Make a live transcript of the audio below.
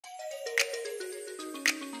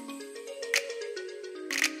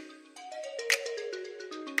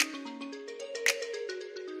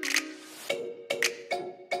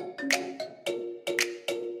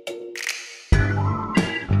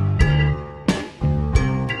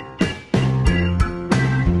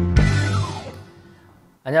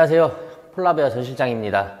안녕하세요. 폴라베어 전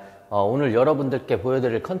실장입니다. 오늘 여러분들께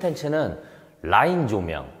보여드릴 컨텐츠는 라인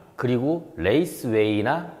조명 그리고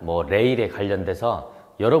레이스웨이나 레일에 관련돼서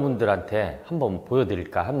여러분들한테 한번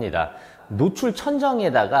보여드릴까 합니다. 노출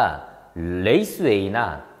천정에다가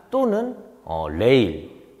레이스웨이나 또는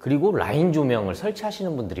레일 그리고 라인 조명을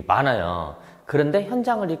설치하시는 분들이 많아요. 그런데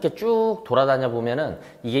현장을 이렇게 쭉 돌아다녀 보면은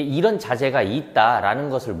이게 이런 자재가 있다라는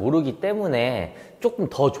것을 모르기 때문에 조금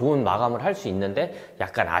더 좋은 마감을 할 수 있는데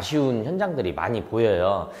약간 아쉬운 현장들이 많이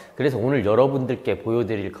보여요. 그래서 오늘 여러분들께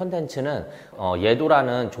보여드릴 컨텐츠는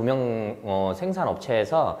예도라는 조명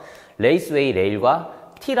생산업체에서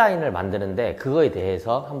레이스웨이레일과 T라인을 만드는데 그거에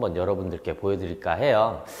대해서 한번 여러분들께 보여드릴까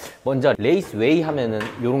해요. 먼저 레이스웨이 하면은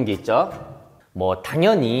요런 게 있죠.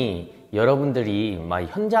 당연히 여러분들이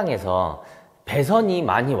현장에서 배선이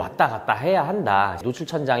많이 왔다 갔다 해야 한다.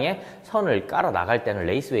 노출천장에 선을 깔아 나갈 때는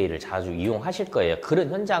레이스웨이를 자주 이용하실 거예요. 그런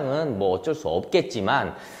현장은 어쩔 수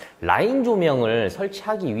없겠지만 라인 조명을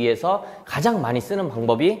설치하기 위해서 가장 많이 쓰는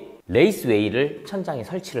방법이 레이스웨이를 천장에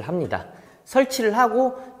설치를 합니다. 설치를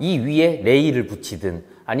하고 이 위에 레일을 붙이든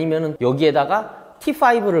아니면은 여기에다가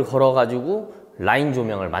T5를 걸어 가지고 라인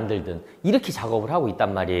조명을 만들든 이렇게 작업을 하고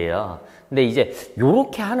있단 말이에요. 근데 이제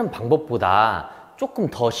요렇게 하는 방법보다 조금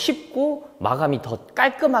더 쉽고 마감이 더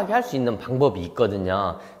깔끔하게 할 수 있는 방법이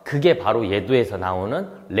있거든요. 그게 바로 예도에서 나오는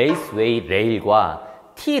레이스웨이레일과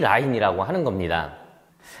T라인이라고 하는 겁니다.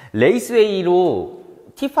 레이스웨이로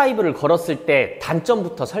T5를 걸었을 때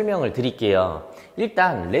단점부터 설명을 드릴게요.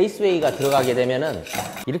 일단 레이스웨이가 들어가게 되면은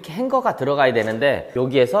이렇게 행거가 들어가야 되는데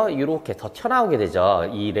여기에서 이렇게 더 튀어나오게 되죠.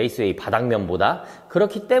 이 레이스웨이 바닥면보다.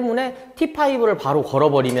 그렇기 때문에 T5를 바로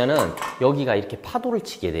걸어버리면은 여기가 이렇게 파도를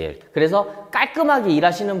치게 돼요. 그래서 깔끔하게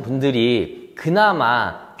일하시는 분들이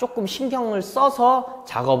그나마 조금 신경을 써서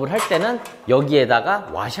작업을 할 때는 여기에다가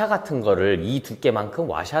와샤 같은 거를 이 두께만큼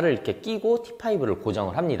와샤를 이렇게 끼고 T5를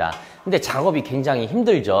고정을 합니다. 근데 작업이 굉장히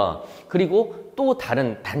힘들죠. 그리고 또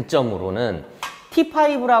다른 단점으로는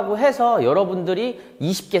T5라고 해서 여러분들이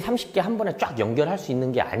 20개, 30개 한 번에 쫙 연결할 수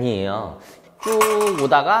있는 게 아니에요. 쭉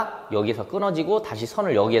오다가 여기서 끊어지고 다시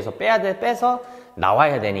선을 여기에서 빼서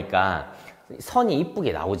나와야 되니까 선이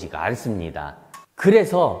이쁘게 나오지가 않습니다.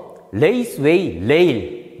 그래서 레이스웨이,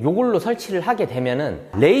 레일 요걸로 설치를 하게 되면은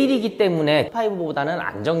레일이기 때문에 T5보다는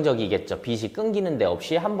안정적이겠죠. 빛이 끊기는 데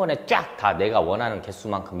없이 한 번에 쫙 다 내가 원하는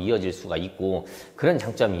개수만큼 이어질 수가 있고 그런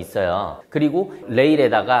장점이 있어요. 그리고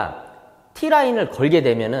레일에다가 T라인을 걸게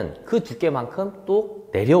되면은 그 두께만큼 또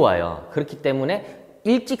내려와요. 그렇기 때문에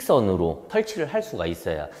일직선으로 설치를 할 수가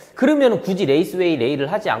있어요. 그러면 굳이 레이스웨이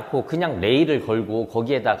레일을 하지 않고 그냥 레일을 걸고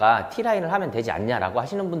거기에다가 T라인을 하면 되지 않냐라고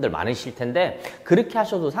하시는 분들 많으실 텐데 그렇게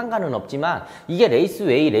하셔도 상관은 없지만 이게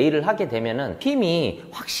레이스웨이 레일을 하게 되면은 힘이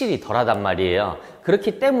확실히 덜하단 말이에요.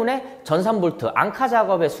 그렇기 때문에 전산볼트 앙카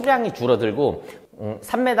작업의 수량이 줄어들고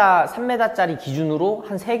 3m짜리 기준으로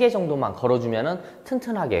한 3개 정도만 걸어주면은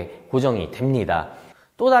튼튼하게 고정이 됩니다.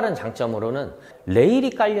 또 다른 장점으로는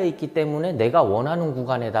레일이 깔려 있기 때문에 내가 원하는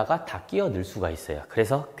구간에다가 다 끼워 넣을 수가 있어요.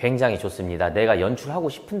 그래서 굉장히 좋습니다. 내가 연출하고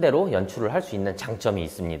싶은 대로 연출을 할 수 있는 장점이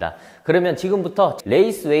있습니다. 그러면 지금부터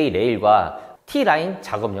레이스웨이 레일과 T라인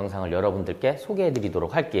작업 영상을 여러분들께 소개해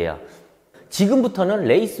드리도록 할게요. 지금부터는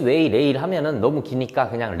레이스웨이 레일 하면은 너무 기니까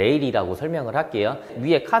그냥 레일이라고 설명을 할게요.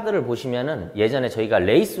 위에 카드를 보시면은 예전에 저희가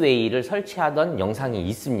레이스웨이를 설치하던 영상이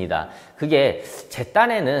있습니다. 그게 제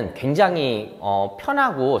딴에는 굉장히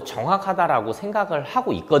편하고 정확하다라고 생각을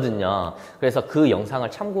하고 있거든요. 그래서 그 영상을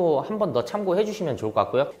한 번 더 참고해 주시면 좋을 것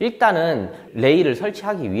같고요. 일단은 레일을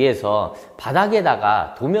설치하기 위해서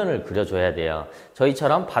바닥에다가 도면을 그려줘야 돼요.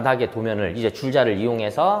 저희처럼 바닥에 도면을 이제 줄자를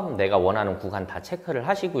이용해서 내가 원하는 구간 다 체크를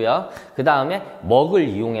하시고요. 그 다음에 먹을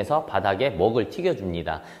이용해서 바닥에 먹을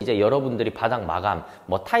튀겨줍니다. 이제 여러분들이 바닥 마감,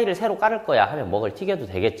 타일을 새로 깔을 거야 하면 먹을 튀겨도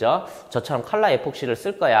되겠죠. 저처럼 칼라 에폭시를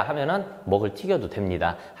쓸 거야 하면은 먹을 튀겨도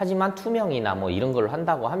됩니다. 하지만 투명이나 이런 걸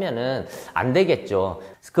한다고 하면은 안 되겠죠.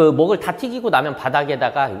 그 먹을 다 튀기고 나면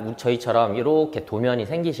바닥에다가 저희처럼 이렇게 도면이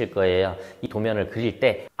생기실 거예요. 이 도면을 그릴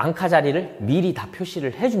때 앙카 자리를 미리 다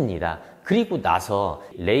표시를 해줍니다. 그리고 나서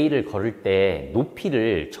레일을 걸을 때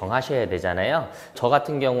높이를 정하셔야 되잖아요. 저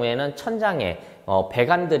같은 경우에는 천장에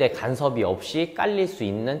배관들의 간섭이 없이 깔릴 수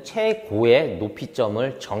있는 최고의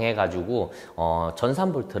높이점을 정해가지고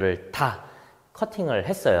전산볼트를 다 커팅을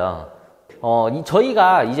했어요.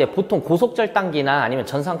 저희가 이제 보통 고속절단기나 아니면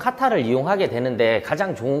전산 카타를 이용하게 되는데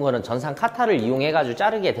가장 좋은 거는 전산 카타를 이용해가지고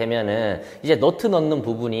자르게 되면은 이제 너트 넣는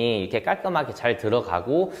부분이 이렇게 깔끔하게 잘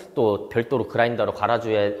들어가고 또 별도로 그라인더로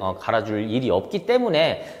갈아줄 일이 없기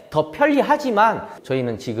때문에 더 편리하지만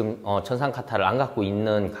저희는 지금 전산 카타를 안 갖고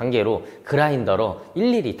있는 관계로 그라인더로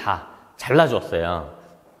일일이 다 잘라줬어요.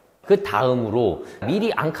 그 다음으로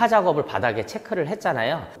미리 앙카 작업을 바닥에 체크를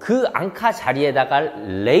했잖아요. 그 앙카 자리에다가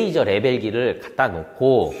레이저 레벨기를 갖다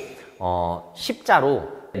놓고 십자로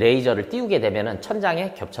레이저를 띄우게 되면은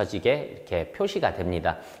천장에 겹쳐지게 이렇게 표시가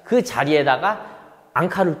됩니다. 그 자리에다가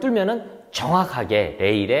앙카를 뚫면은 정확하게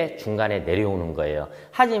레일의 중간에 내려오는 거예요.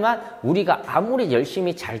 하지만 우리가 아무리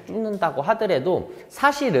열심히 잘 뚫는다고 하더라도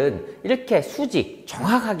사실은 이렇게 수직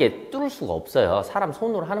정확하게 뚫을 수가 없어요. 사람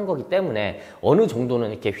손으로 하는 거기 때문에 어느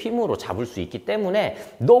정도는 이렇게 힘으로 잡을 수 있기 때문에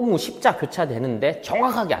너무 십자 교차되는데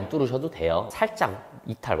정확하게 안 뚫으셔도 돼요. 살짝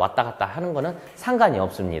이탈 왔다 갔다 하는 거는 상관이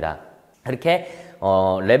없습니다. 이렇게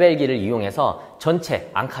레벨기를 이용해서 전체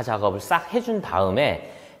앙카 작업을 싹 해준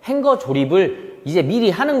다음에 행거 조립을 이제 미리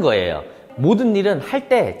하는 거예요. 모든 일은 할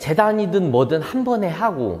때 재단이든 뭐든 한 번에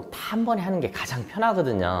하고 다 한 번에 하는 게 가장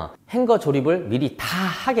편하거든요. 행거 조립을 미리 다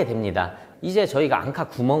하게 됩니다. 이제 저희가 앙카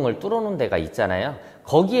구멍을 뚫어 놓은 데가 있잖아요.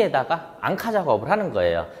 거기에다가 앙카 작업을 하는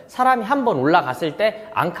거예요. 사람이 한 번 올라갔을 때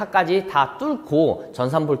앙카까지 다 뚫고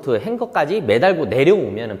전산볼트 행거까지 매달고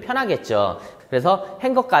내려오면 편하겠죠. 그래서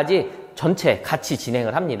행거까지 전체 같이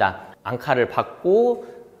진행을 합니다. 앙카를 받고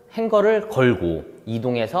행거를 걸고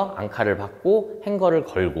이동해서 앙카를 받고 행거를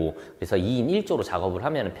걸고 그래서 2인 1조로 작업을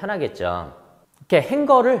하면 편하겠죠. 이렇게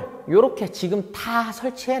행거를 이렇게 지금 다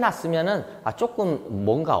설치해 놨으면은 조금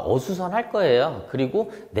뭔가 어수선할 거예요.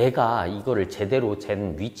 그리고 내가 이거를 제대로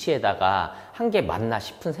잰 위치에다가 한 게 맞나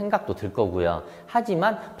싶은 생각도 들 거고요.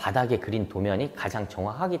 하지만 바닥에 그린 도면이 가장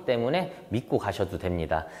정확하기 때문에 믿고 가셔도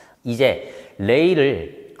됩니다. 이제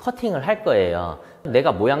레일을 커팅을 할 거예요.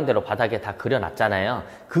 내가 모양대로 바닥에 다 그려놨잖아요.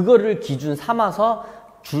 그거를 기준 삼아서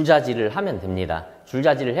줄자질을 하면 됩니다.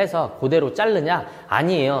 줄자질을 해서 그대로 자르냐?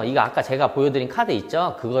 아니에요. 이거 아까 제가 보여드린 카드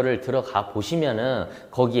있죠? 그거를 들어가 보시면은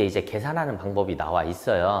거기에 이제 계산하는 방법이 나와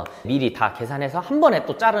있어요. 미리 다 계산해서 한 번에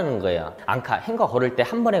또 자르는 거예요. 앙카 행거 걸을 때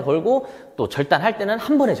한 번에 걸고 또 절단할 때는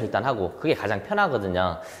한 번에 절단하고 그게 가장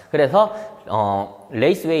편하거든요. 그래서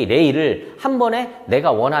레이스웨이 레일을 한 번에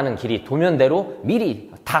내가 원하는 길이 도면대로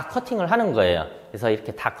미리 다 커팅을 하는 거예요. 그래서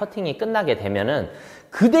이렇게 다 커팅이 끝나게 되면은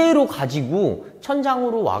그대로 가지고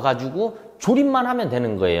천장으로 와가지고 조립만 하면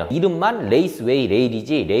되는 거예요. 이름만 레이스웨이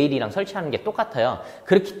레일이지 레일이랑 설치하는 게 똑같아요.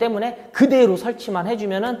 그렇기 때문에 그대로 설치만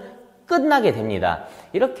해주면은 끝나게 됩니다.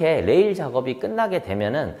 이렇게 레일 작업이 끝나게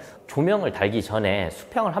되면은 조명을 달기 전에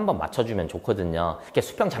수평을 한번 맞춰주면 좋거든요. 이렇게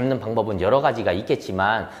수평 잡는 방법은 여러 가지가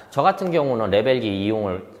있겠지만 저 같은 경우는 레벨기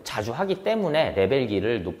이용을 자주 하기 때문에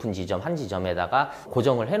레벨기를 높은 지점 한 지점에다가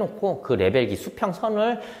고정을 해놓고 그 레벨기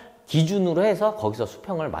수평선을 기준으로 해서 거기서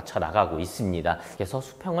수평을 맞춰 나가고 있습니다. 그래서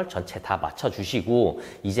수평을 전체 다 맞춰 주시고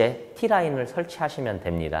이제 T라인을 설치하시면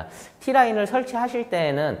됩니다. T라인을 설치하실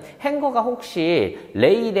때에는 행거가 혹시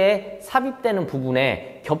레일에 삽입되는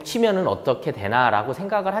부분에 겹치면은 어떻게 되나 라고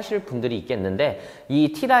생각을 하실 분들이 있겠는데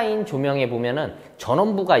이 T라인 조명에 보면은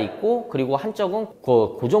전원부가 있고 그리고 한쪽은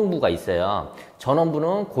고정부가 있어요.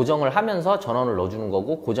 전원부는 고정을 하면서 전원을 넣어주는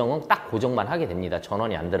거고 고정은 딱 고정만 하게 됩니다.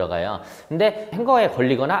 전원이 안 들어가요. 근데 행거에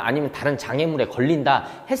걸리거나 아니면 다른 장애물에 걸린다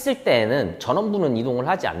했을 때에는 전원부는 이동을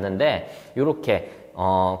하지 않는데 이렇게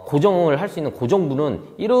고정을 할 수 있는 고정부는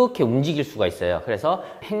이렇게 움직일 수가 있어요. 그래서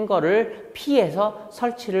행거를 피해서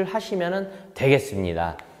설치를 하시면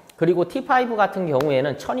되겠습니다. 그리고 T5 같은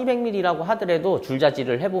경우에는 1200mm라고 하더라도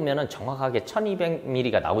줄자질을 해보면 정확하게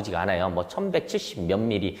 1200mm가 나오지가 않아요. 뭐 1170 몇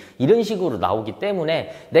mm 이런 식으로 나오기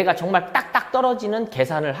때문에 내가 정말 딱딱 떨어지는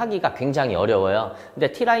계산을 하기가 굉장히 어려워요.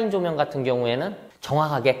 근데 T라인 조명 같은 경우에는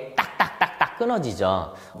정확하게 딱딱딱딱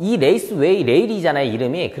끊어지죠. 이 레이스웨이 레일이잖아요,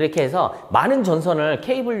 이름이. 그렇게 해서 많은 전선을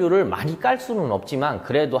케이블류를 많이 깔 수는 없지만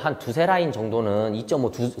그래도 한 두세 라인 정도는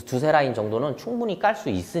 2.5 두세 라인 정도는 충분히 깔 수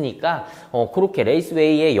있으니까 그렇게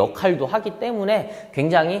레이스웨이의 역할도 하기 때문에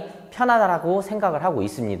굉장히 편하다라고 생각을 하고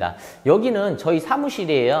있습니다. 여기는 저희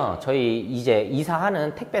사무실이에요. 저희 이제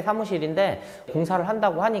이사하는 택배 사무실인데 공사를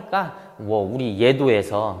한다고 하니까 뭐 우리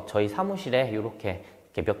예도에서 저희 사무실에 이렇게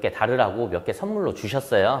몇 개 다르라고 몇 개 선물로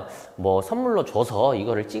주셨어요. 뭐 선물로 줘서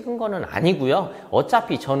이거를 찍은 거는 아니고요.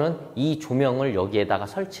 어차피 저는 이 조명을 여기에다가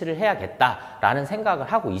설치를 해야겠다라는 생각을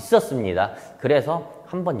하고 있었습니다. 그래서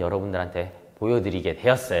한번 여러분들한테 보여드리게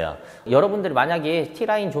되었어요. 여러분들이 만약에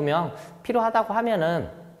T라인 조명 필요하다고 하면은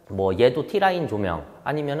뭐 얘도 T라인 조명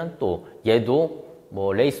아니면은 또 얘도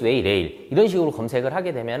뭐 레이스웨이 레일 이런 식으로 검색을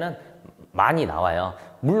하게 되면은 많이 나와요.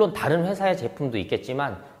 물론 다른 회사의 제품도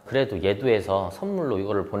있겠지만 그래도 예도에서 선물로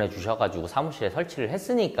이거를 보내주셔가지고 사무실에 설치를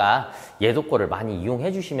했으니까 예도 거를 많이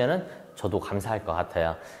이용해 주시면은 저도 감사할 것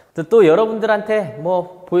같아요. 또 여러분들한테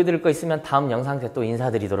뭐 보여드릴 거 있으면 다음 영상 때 또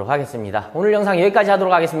인사드리도록 하겠습니다. 오늘 영상 여기까지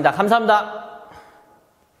하도록 하겠습니다. 감사합니다.